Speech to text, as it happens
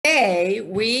Today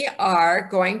we are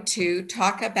going to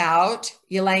talk about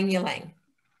Ylang Ylang.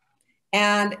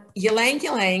 And Ylang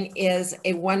Ylang is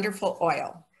a wonderful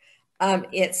oil.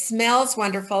 It smells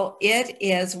wonderful. It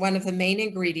is one of the main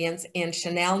ingredients in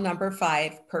Chanel No.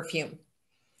 5 perfume.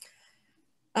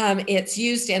 It's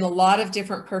used in a lot of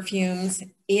different perfumes.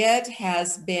 It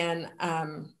has been,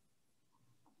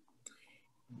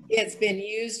 it's been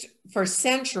used for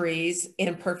centuries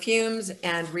in perfumes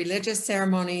and religious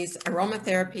ceremonies,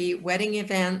 aromatherapy, wedding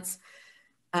events,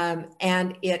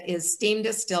 and it is steam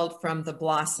distilled from the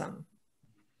blossom.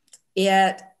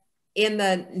 It, in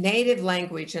the native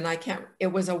language, and it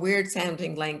was a weird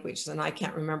sounding language, and I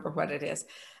can't remember what it is.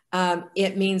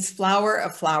 It means flower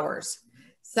of flowers.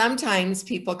 Sometimes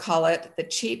people call it the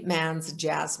cheap man's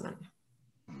jasmine.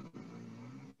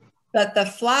 But the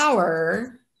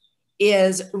flower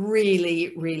is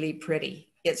really, really pretty.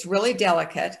 It's really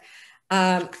delicate.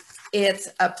 It's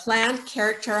a plant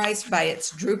characterized by its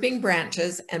drooping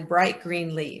branches and bright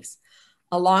green leaves.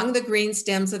 Along the green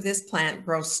stems of this plant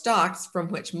grow stalks from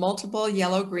which multiple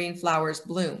yellow-green flowers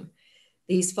bloom.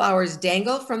 These flowers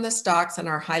dangle from the stalks and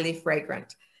are highly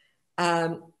fragrant.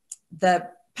 The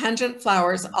pungent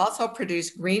flowers also produce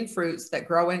green fruits that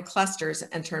grow in clusters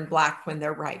and turn black when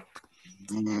they're ripe.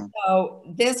 Mm-hmm. So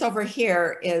this over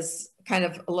here is kind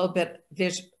of a little bit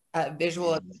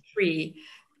visual of the tree,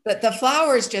 but the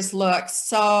flowers just look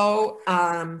so,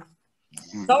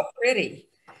 so pretty.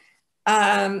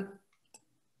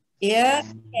 It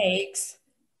takes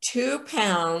 2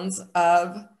 pounds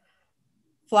of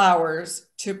flowers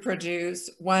to produce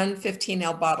one 15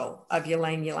 ml bottle of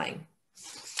Ylang Ylang.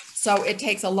 So it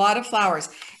takes a lot of flowers,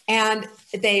 and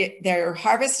they're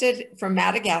harvested from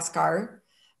Madagascar,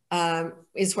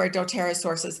 is where doTERRA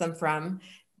sources them from.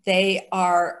 They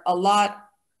are a lot,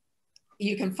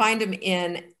 you can find them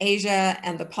in Asia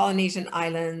and the Polynesian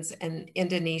Islands and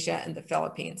Indonesia and the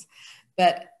Philippines.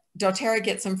 But doTERRA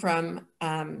gets them from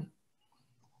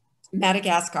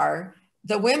Madagascar.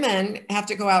 The women have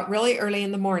to go out really early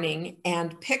in the morning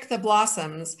and pick the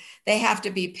blossoms. They have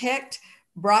to be picked,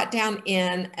 brought down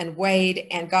in and weighed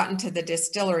and gotten to the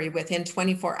distillery within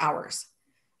 24 hours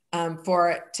for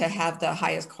it to have the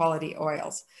highest quality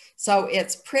oils. So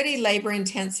it's pretty labor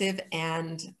intensive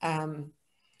and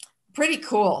pretty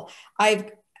cool.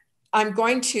 I'm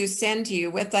going to send you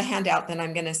with the handout, then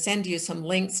I'm going to send you some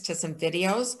links to some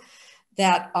videos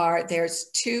that are, there's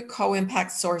 2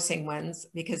 co-impact sourcing ones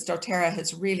because doTERRA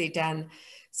has really done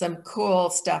some cool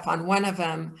stuff. On one of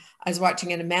them, I was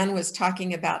watching and a man was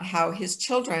talking about how his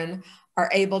children are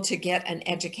able to get an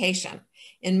education.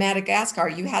 In Madagascar,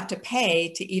 you have to pay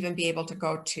to even be able to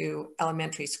go to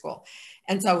elementary school.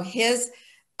 And so his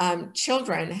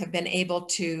children have been able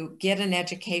to get an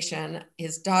education.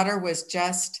 His daughter was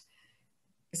just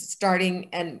starting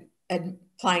and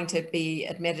applying to be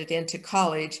admitted into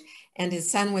college, and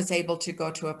his son was able to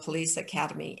go to a police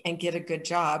academy and get a good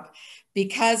job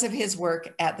because of his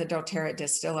work at the doTERRA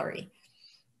distillery.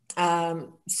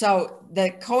 So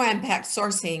the co-impact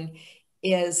sourcing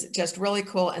is just really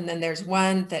cool. And then there's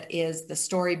one that is the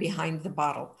story behind the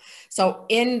bottle. So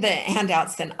in the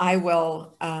handouts, then I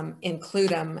will include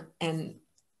them and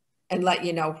let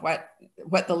you know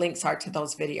what the links are to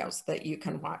those videos that you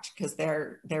can watch because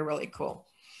they're really cool.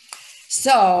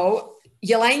 So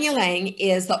Ylang Ylang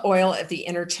is the oil of the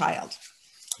inner child.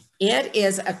 It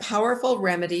is a powerful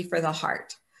remedy for the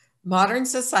heart. Modern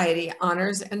society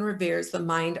honors and reveres the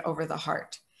mind over the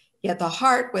heart. Yet the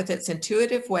heart, with its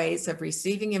intuitive ways of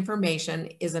receiving information,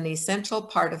 is an essential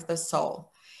part of the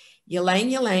soul.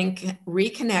 Ylang Ylang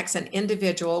reconnects an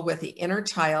individual with the inner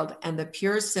child and the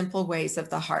pure, simple ways of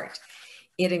the heart.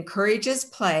 It encourages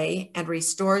play and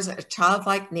restores a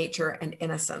childlike nature and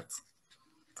innocence.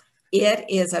 It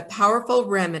is a powerful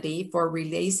remedy for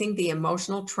releasing the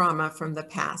emotional trauma from the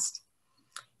past.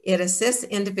 It assists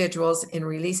individuals in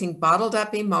releasing bottled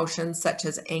up emotions such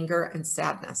as anger and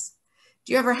sadness.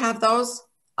 Do you ever have those?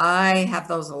 I have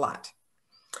those a lot.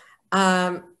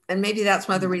 And maybe that's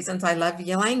one of the reasons I love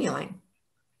Ylang Ylang.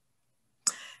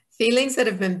 Feelings that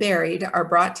have been buried are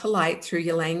brought to light through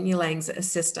Ylang Ylangl's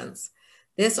assistance.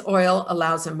 This oil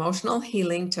allows emotional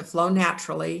healing to flow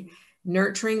naturally,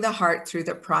 nurturing the heart through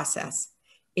the process.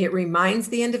 It reminds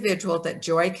the individual that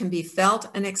joy can be felt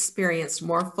and experienced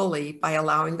more fully by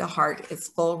allowing the heart its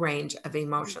full range of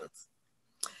emotions.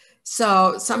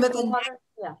 So some of the...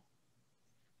 Yeah.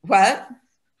 What?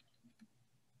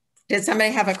 Did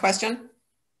somebody have a question?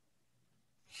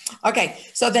 Okay,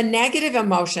 so the negative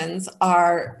emotions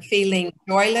are feeling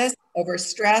joyless,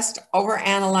 overstressed,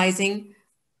 overanalyzing.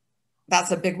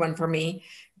 That's a big one for me.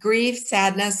 Grief,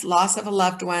 sadness, loss of a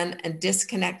loved one, and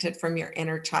disconnected from your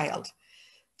inner child.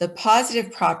 The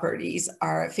positive properties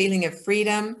are a feeling of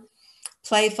freedom,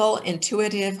 playful,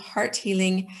 intuitive, heart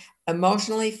healing,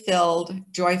 emotionally filled,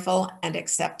 joyful, and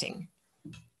accepting.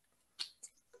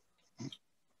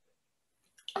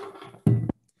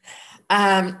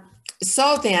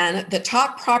 So then the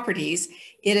top properties,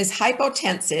 it is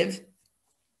hypotensive,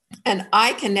 and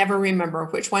I can never remember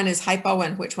which one is hypo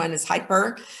and which one is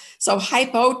hyper. So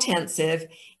hypotensive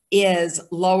is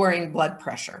lowering blood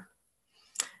pressure.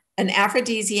 An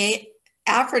aphrodisiac,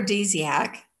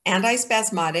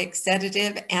 antispasmodic,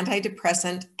 sedative,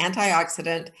 antidepressant,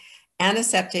 antioxidant,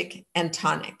 antiseptic, and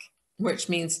tonic, which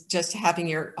means just having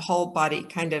your whole body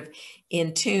kind of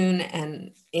in tune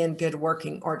and in good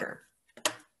working order.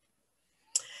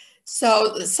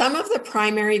 So some of the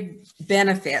primary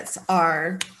benefits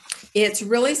are, it's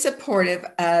really supportive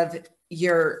of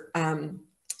your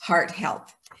heart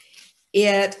health.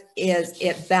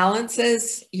 It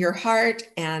balances your heart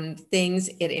and things.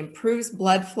 It improves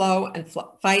blood flow and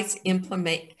fights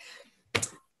inflammation.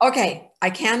 Okay, I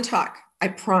can talk, I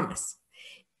promise.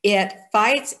 It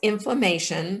fights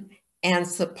inflammation and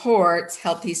supports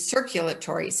healthy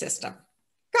circulatory system.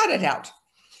 Got it out.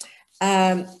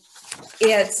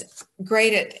 It's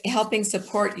great at helping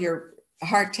support your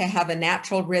heart to have a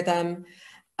natural rhythm.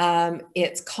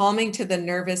 It's calming to the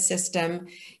nervous system.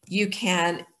 You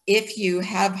can, if you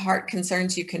have heart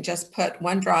concerns, you can just put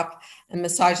 1 drop and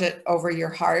massage it over your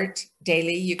heart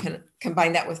daily. You can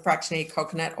combine that with fractionated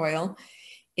coconut oil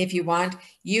if you want.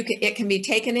 It can be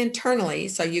taken internally,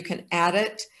 so you can add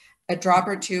it, a drop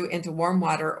or 2, into warm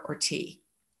water or tea.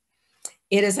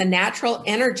 It is a natural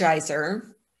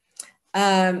energizer.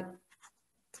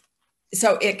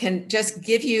 So it can just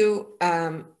give you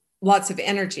lots of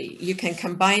energy. You can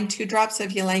combine 2 drops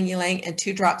of Ylang Ylang and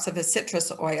 2 drops of a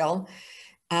citrus oil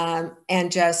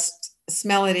and just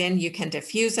smell it in. You can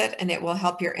diffuse it and it will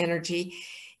help your energy.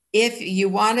 If you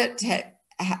want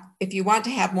to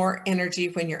have more energy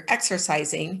when you're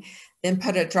exercising, then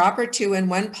put a drop or 2 in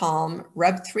one palm,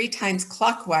 rub 3 times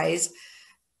clockwise,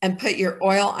 and put your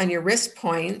oil on your wrist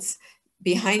points,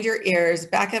 behind your ears,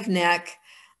 back of neck,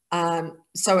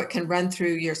 so it can run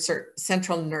through your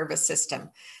central nervous system.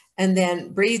 And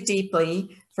then breathe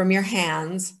deeply from your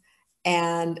hands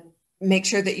and make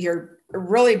sure that you're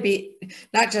really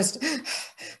not just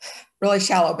really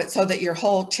shallow, but so that your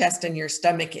whole chest and your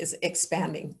stomach is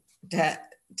expanding to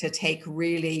take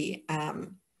really,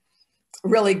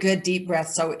 really good deep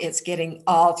breaths, so it's getting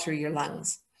all through your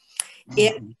lungs.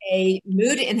 It's a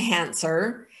mood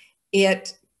enhancer.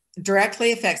 It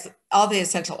directly affects, all the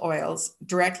essential oils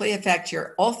directly affect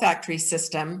your olfactory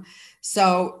system,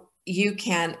 so you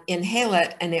can inhale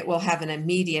it and it will have an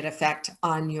immediate effect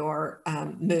on your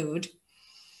mood.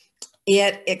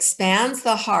 It expands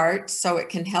the heart, so it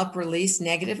can help release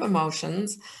negative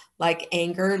emotions like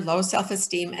anger, low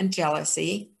self-esteem, and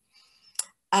jealousy.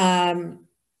 To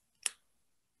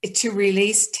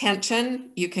release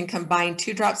tension, you can combine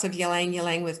 2 drops of Ylang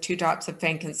Ylang with 2 drops of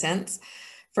frankincense.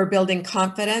 For building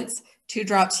confidence, 2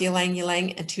 drops Ylang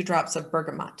Ylang and 2 drops of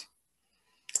bergamot.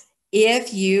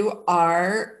 If you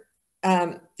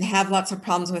have lots of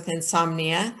problems with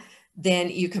insomnia, then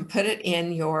you can put it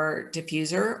in your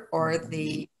diffuser or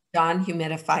the Dawn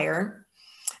humidifier.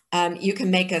 You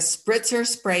can make a spritzer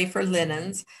spray for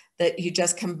linens that you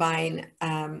just combine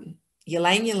Ylang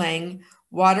Ylang,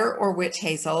 water or witch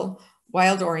hazel,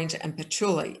 wild orange, and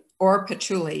patchouli,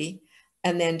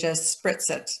 and then just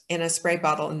spritz it in a spray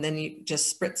bottle, and then you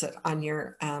just spritz it on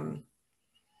your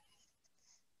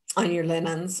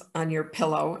linens, on your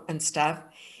pillow and stuff.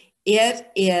 It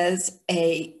is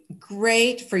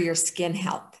great for your skin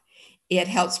health. It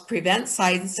helps prevent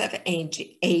signs of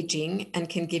aging and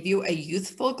can give you a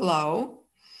youthful glow.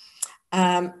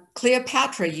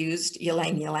 Cleopatra used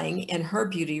Ylang Ylang in her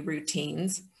beauty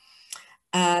routines.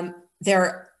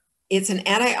 It's an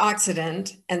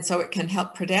antioxidant, and so it can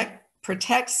help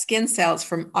protect skin cells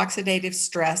from oxidative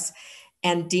stress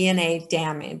and DNA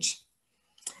damage.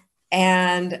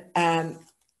 And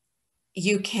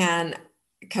you can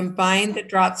combine the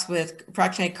drops with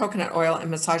fractionated coconut oil and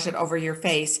massage it over your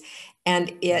face. And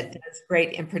it is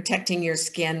great in protecting your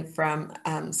skin from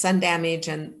sun damage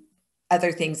and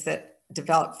other things that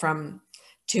develop from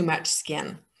too much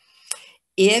skin.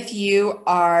 If you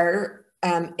are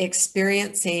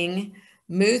experiencing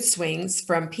mood swings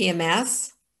from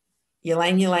PMS,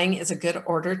 Ylang Ylang is a good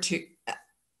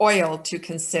oil to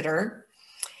consider.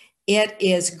 It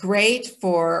is great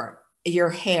for your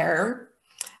hair.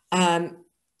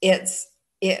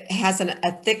 It has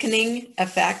a thickening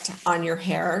effect on your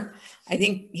hair. I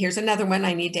think here's another one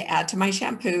I need to add to my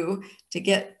shampoo to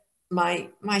get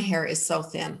my hair is so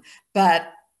thin,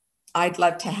 but I'd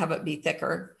love to have it be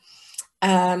thicker.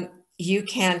 You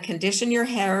can condition your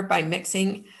hair by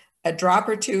mixing a drop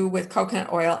or two with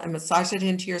coconut oil and massage it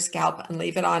into your scalp and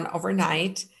leave it on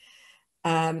overnight.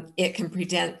 It can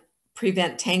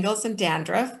prevent tangles and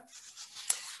dandruff.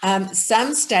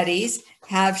 Some studies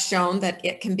have shown that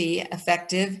it can be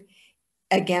effective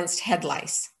against head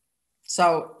lice.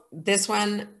 So this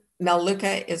one,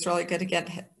 Melaleuca, is really good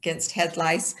against head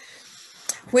lice.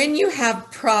 When you have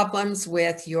problems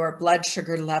with your blood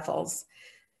sugar levels,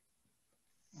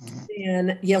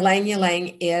 then Ylang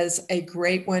Ylang is a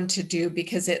great one to do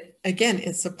because it, again,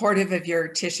 is supportive of your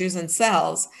tissues and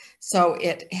cells, so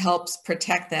it helps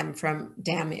protect them from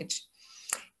damage.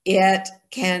 It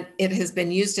has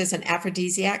been used as an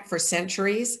aphrodisiac for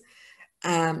centuries.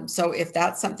 So if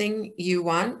that's something you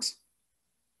want,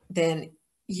 then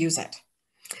use it.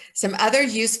 Some other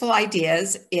useful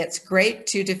ideas: it's great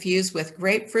to diffuse with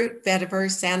grapefruit, vetiver,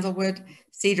 sandalwood,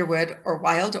 cedarwood, or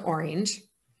wild orange.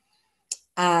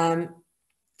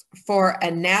 For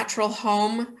a natural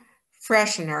home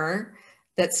freshener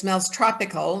that smells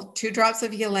tropical, 2 drops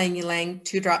of Ylang Ylang,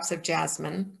 2 drops of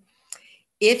jasmine.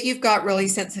 If you've got really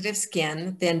sensitive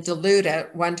skin, then dilute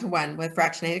it 1:1 with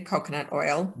fractionated coconut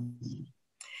oil.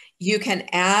 You can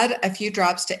add a few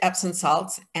drops to Epsom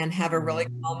salts and have a really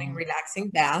calming, relaxing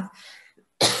bath.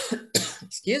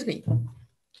 Excuse me.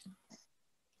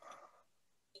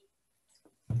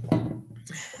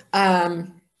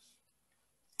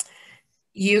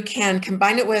 You can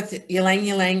combine it with Ylang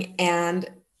Ylang and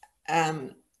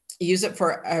use it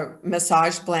for a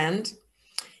massage blend.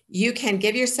 You can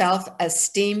give yourself a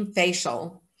steam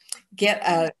facial.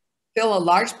 Fill a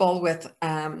large bowl with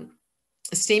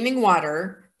steaming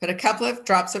water. Put a couple of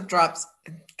drops, do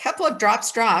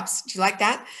you like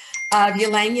that? Of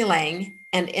Ylang Ylang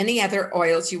and any other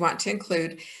oils you want to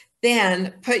include.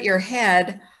 Then put your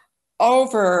head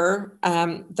over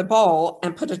the bowl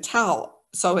and put a towel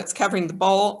so it's covering the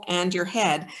bowl and your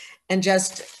head, and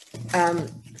just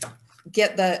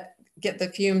get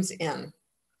the fumes in.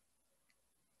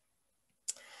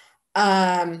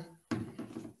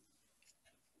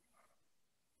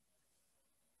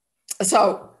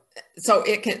 So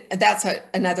it can, that's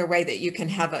another way that you can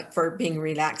have it for being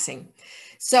relaxing.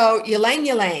 So Ylang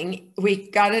Ylang, we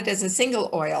got it as a single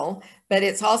oil, but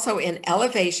it's also in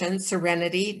Elevation,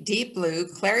 Serenity, Deep Blue,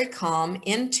 Clary Calm,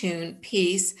 In Tune,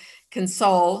 Peace,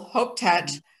 Console, Hope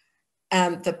Touch,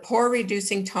 the Pore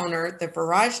Reducing Toner, the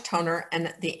Virage Toner,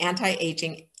 and the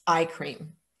Anti-Aging Eye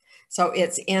Cream. So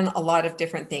it's in a lot of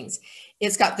different things.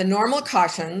 It's got the normal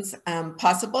cautions,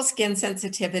 possible skin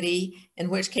sensitivity, in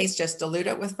which case just dilute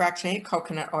it with fractionated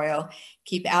coconut oil.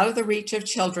 Keep out of the reach of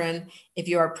children. If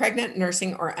you are pregnant,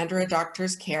 nursing, or under a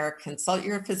doctor's care, consult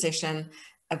your physician.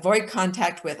 Avoid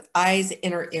contact with eyes,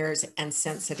 inner ears, and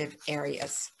sensitive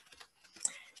areas.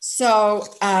 So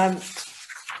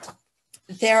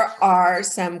there are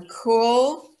some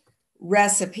cool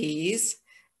recipes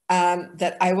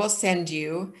that I will send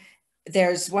you.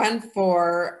 There's one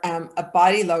for a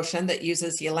body lotion that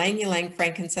uses Ylang Ylang,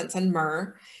 frankincense, and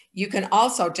myrrh. You can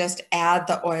also just add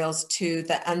the oils to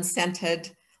the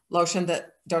unscented lotion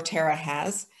that doTERRA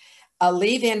has. A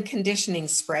leave-in conditioning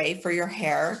spray for your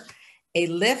hair, a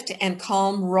lift and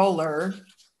calm roller,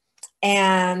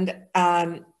 and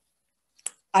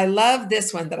I love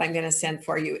this one that I'm going to send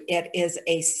for you. It is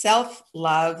a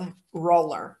self-love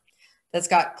roller that's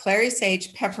got clary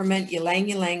sage, peppermint, Ylang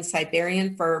Ylang,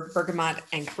 Siberian fir, bergamot,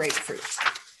 and grapefruit.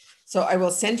 So I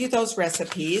will send you those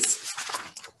recipes.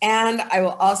 And I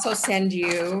will also send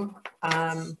you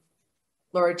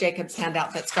Laura Jacobs'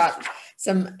 handout that's got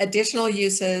some additional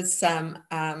uses.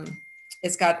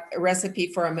 It's got a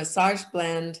recipe for a massage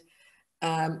blend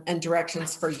and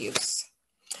directions for use.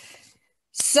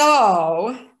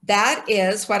 So that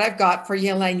is what I've got for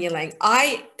Ylang Ylang.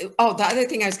 The other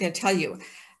thing I was going to tell you,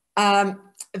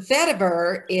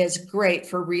 vetiver is great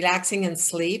for relaxing and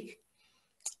sleep.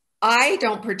 I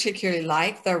don't particularly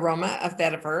like the aroma of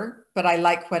vetiver, but I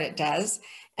like what it does.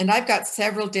 And I've got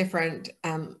several different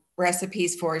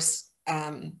recipes for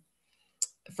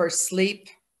sleep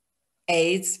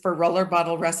aids, for roller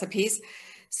bottle recipes.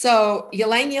 So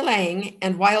Ylang Ylang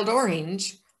and wild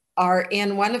orange are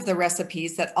in one of the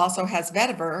recipes that also has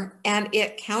vetiver, and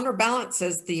it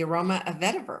counterbalances the aroma of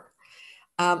vetiver.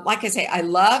 Like I say, I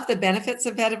love the benefits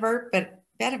of vetiver, but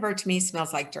vetiver to me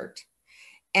smells like dirt.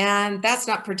 And that's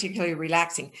not particularly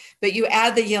relaxing. But you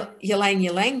add the Ylang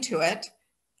Ylang to it,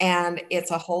 and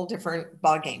it's a whole different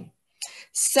ballgame.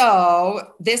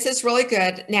 So this is really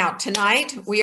good. Now, tonight, we